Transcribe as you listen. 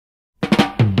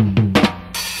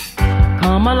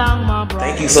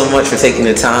Thank you so much for taking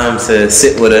the time to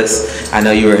sit with us. I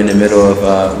know you were in the middle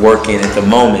of working at the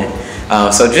moment.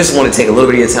 So just want to take a little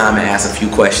bit of your time and ask a few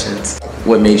questions.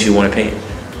 What made you want to paint?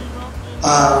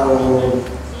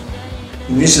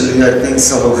 Initially, I think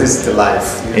so is the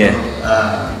life. You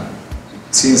know?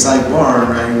 Since I born,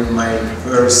 my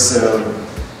first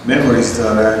memories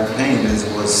that I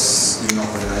painted was, you know,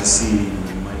 when I see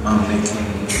my mom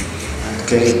making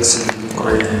cakes and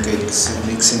decorating cakes and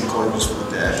mixing colors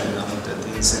with that and all of the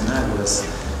things, and I was,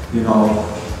 you know,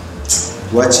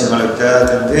 watching all of that,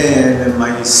 and then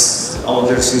my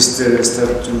older sister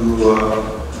started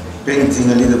to painting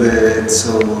a little bit,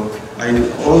 so I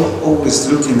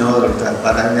always looking all of that,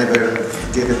 but I never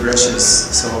get the brushes.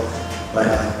 So by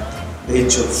the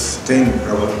age of 10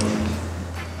 probably,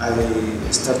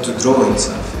 I started drawing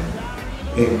something,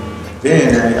 and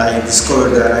then I discovered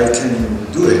that I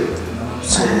can do it. You know?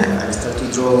 So I started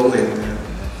to draw,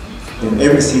 and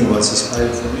everything was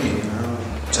inspired for me. You know?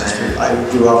 Just I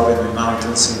grew up in the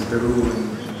mountains in Peru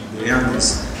and the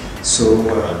Andes, so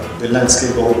the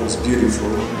landscape always beautiful.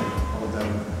 All the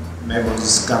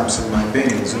memories comes from my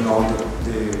paintings. You know,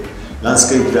 the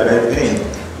landscape that I paint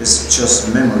is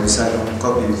just memories. I don't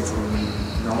copy it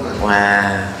from nowhere.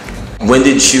 Wow. When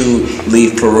did you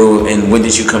leave Peru and when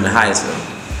did you come to Hyattsville?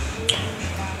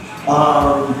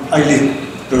 I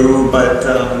lived Peru, but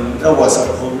that was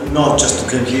not just to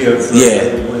come here. First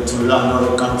I went to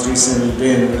other countries, and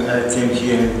then I came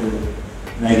here in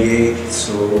 '98.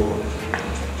 So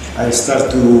I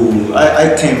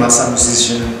came as a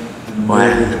musician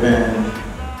with the band,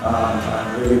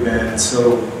 really band.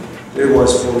 So it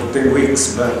was for 10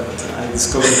 weeks, but I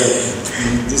discovered that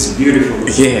this beautiful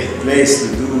place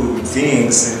to do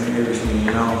things and everything,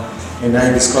 you know. And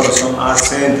I discovered some art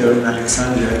center in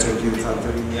Alexandria, Turkey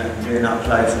Factory, and then I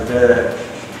applied for that,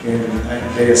 and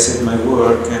they accept my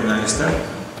work, and I start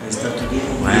to do.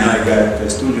 And I got the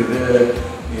studio there,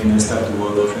 and I start to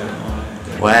work on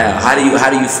it. Wow. How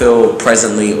do you feel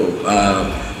presently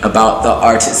about the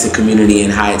artistic community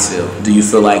in Hyattsville? Do you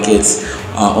feel like it's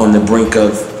on the brink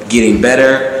of getting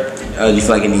better? Do you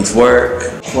feel like it needs work?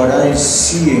 What I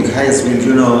see in Hyattsville,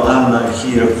 you know, I'm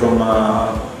here from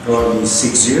probably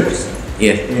 6 years.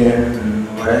 Yeah. And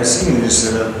what I see is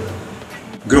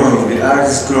growing. The art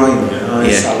is growing. You know,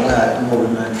 it's a lot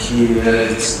movement here.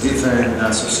 It's different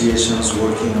associations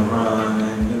working around,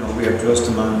 and you know, we are close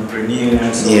to Mount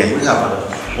Rainier, so we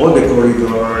have all the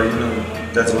corridor. You know,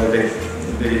 that's why they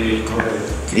call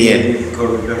it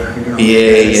corridor. You know,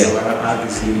 there's a lot of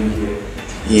artists living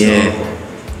here.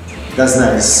 So that's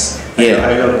nice. I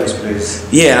love this place.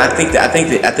 Yeah, I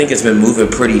think it's been moving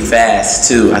pretty fast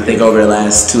too. I think over the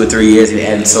last 2 or 3 years, they've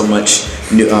added so much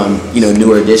new,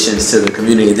 newer additions to the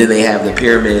community. And then they have the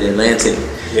Pyramid Atlantic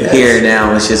here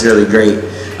now, which is really great.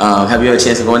 Have you had a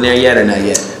chance to go in there yet or not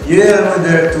yet? Yeah, I went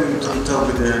there to talk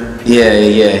with them.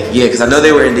 Yeah. Because I know they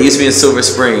used to be in Silver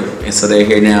Spring, and so they're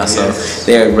here now. So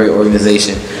they're a great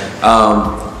organization.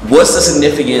 What's the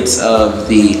significance of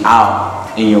the owl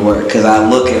in your work? Because I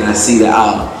look and I see the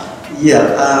owl.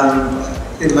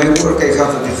 Yeah, in my work I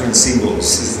have different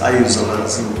symbols. I use a lot of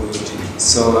symbology.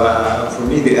 So for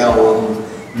me the owl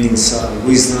means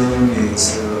wisdom,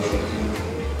 means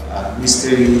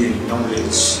mystery,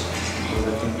 knowledge, all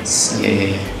the things.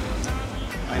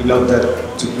 I love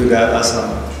that, to put that as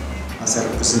a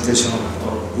representation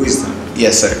of wisdom.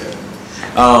 Yes, sir.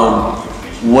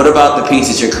 What about the piece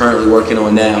that you're currently working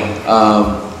on now?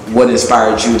 What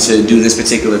inspired you to do this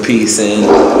particular piece, and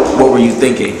what were you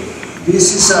thinking?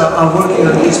 This is, I'm working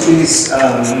on this piece.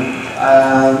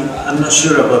 I'm not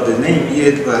sure about the name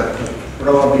yet, but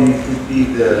probably it could be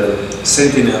the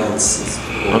Sentinels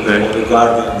or the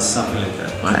Guardians, something like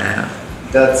that. Wow.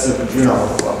 That's, you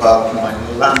know, about my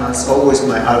llamas, always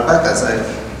my alpacas.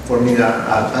 For me,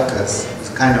 alpacas is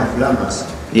kind of llamas.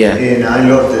 Yeah. And I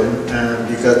love them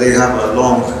because they have a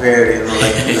long hair, you know,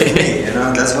 like me, you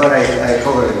know. That's what I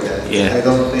cover it. Yeah. I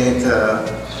don't paint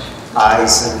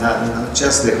eyes and not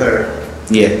just the hair.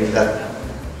 That,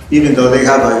 even though they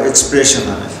have an expression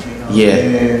on it. You know?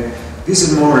 And this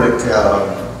is more like,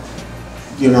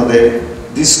 you know,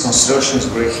 these constructions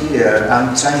right here.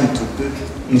 I'm trying to put,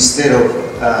 instead of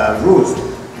roof,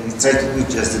 I try to put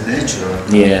just the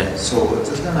nature. So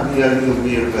it's gonna be a little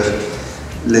weird, but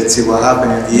let's see what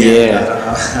happens in the end. I don't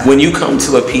know. When you come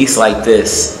to a piece like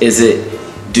this,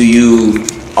 do you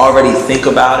already think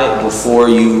about it before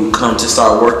you come to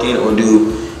start working, or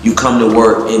do you come to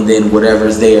work and then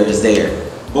whatever's there is there?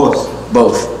 Both.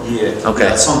 Yeah. Okay.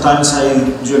 Yeah, sometimes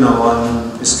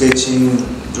I'm sketching,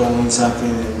 drawing something,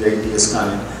 and the idea is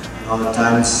coming. Other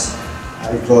times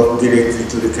I go directly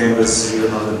to the canvas, you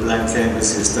know, the blank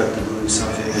canvas, and start to do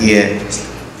something. Yeah.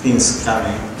 Things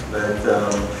coming, but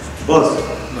both.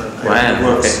 But Wow. it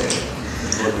works.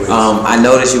 Okay. I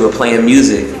noticed you were playing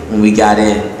music when we got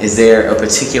in. Is there a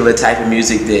particular type of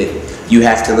music that you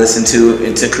have to listen to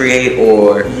and to create,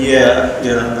 or? Yeah,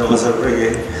 that was a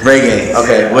reggae. Reggae.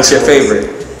 Okay. Yeah, What's your favorite?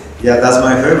 Yeah, that's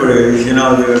my favorite. You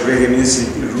know, the reggae music,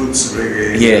 roots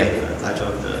reggae. Yeah. I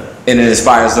love that. And it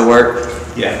inspires the work?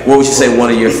 Yeah. What would you say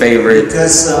one of your favorite?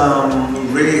 Because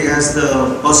reggae has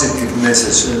the positive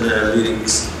message in the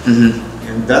lyrics. Mm-hmm.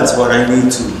 And that's what I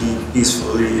need to be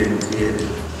peacefully and creative.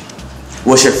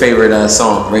 What's your favorite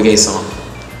song, reggae song?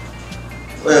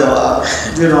 Well,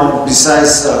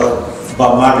 besides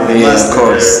Bob Marley, yeah, of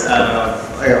course.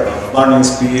 Burning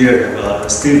Spear,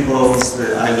 Steel Pulse,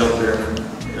 I love them.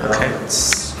 Okay.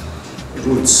 It's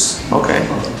roots. Okay.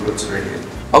 Roots reggae.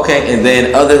 Okay, and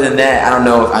then other than that,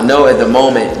 I know at the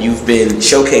moment you've been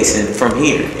showcasing from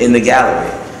here in the gallery,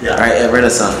 yeah. Right, at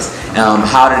Renaissance.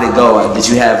 How did it go? Did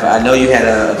you have, I know you had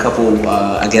a couple,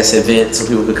 I guess, events so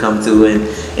people could come through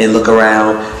and look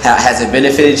around. Has it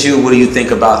benefited you? What do you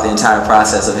think about the entire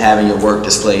process of having your work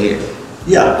display here?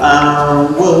 Yeah,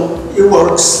 well, it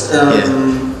works.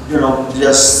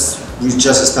 We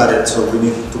just started, so we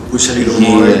need to push a little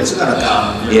more. It's gonna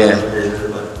come.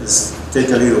 But it's take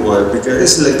a little while because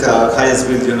it's like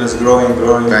Hyattsville, it's growing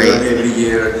every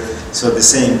year. So the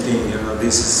same thing,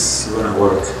 this is gonna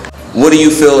work. What do you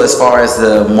feel as far as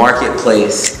the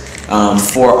marketplace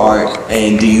for art,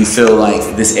 and do you feel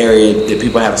like this area that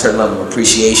people have a certain level of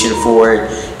appreciation for it,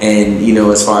 and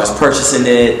as far as purchasing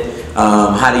it,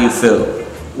 how do you feel?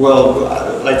 Well,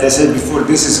 like I said before,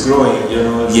 this is growing.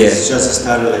 It's just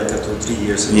started like 2 or 3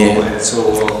 years ago, and so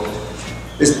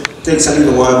it takes a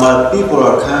little while. But people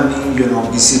are coming,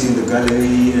 visiting the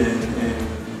gallery and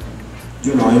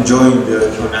enjoying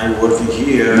when I'm working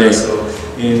here. Yeah. So,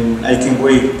 and I can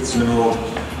wait.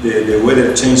 The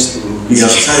weather changed to be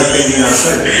outside, painting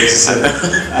outside. Because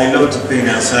I love to paint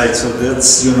outside, so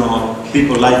that's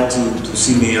people like to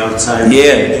see me outside.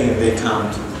 Yeah. Painting, they come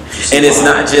to. And it's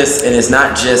not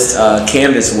just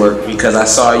canvas work, because I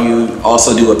saw you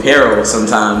also do apparel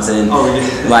sometimes, and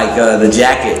like the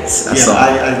jackets.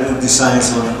 I do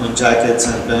designs on jackets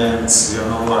and pants.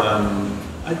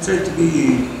 I try to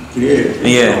be creative.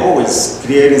 Yeah. Always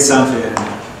creating something.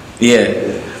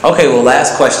 Yeah. Okay. Well,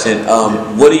 last question.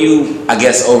 What do you, I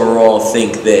guess, overall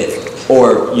think that,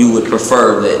 or you would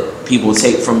prefer that people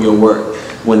take from your work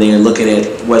when they are looking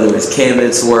at whether it's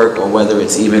canvas work or whether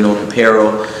it's even on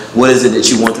apparel? What is it that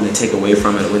you want them to take away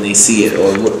from it when they see it,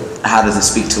 or how does it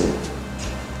speak to them?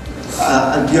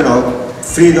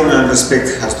 Freedom and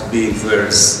respect has to be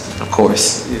first. Of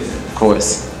course. Yeah. Of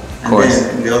course. And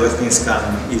then the other things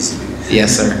come easily.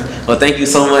 Yes, sir. Well, thank you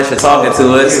so much for talking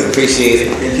to us. Appreciate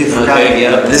it. Thank you for coming.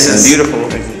 Yeah, this is beautiful.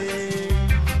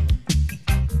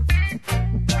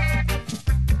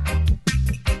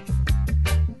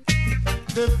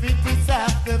 The 50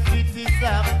 sap, the 50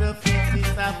 sap, the 50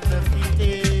 sap, the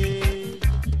 50.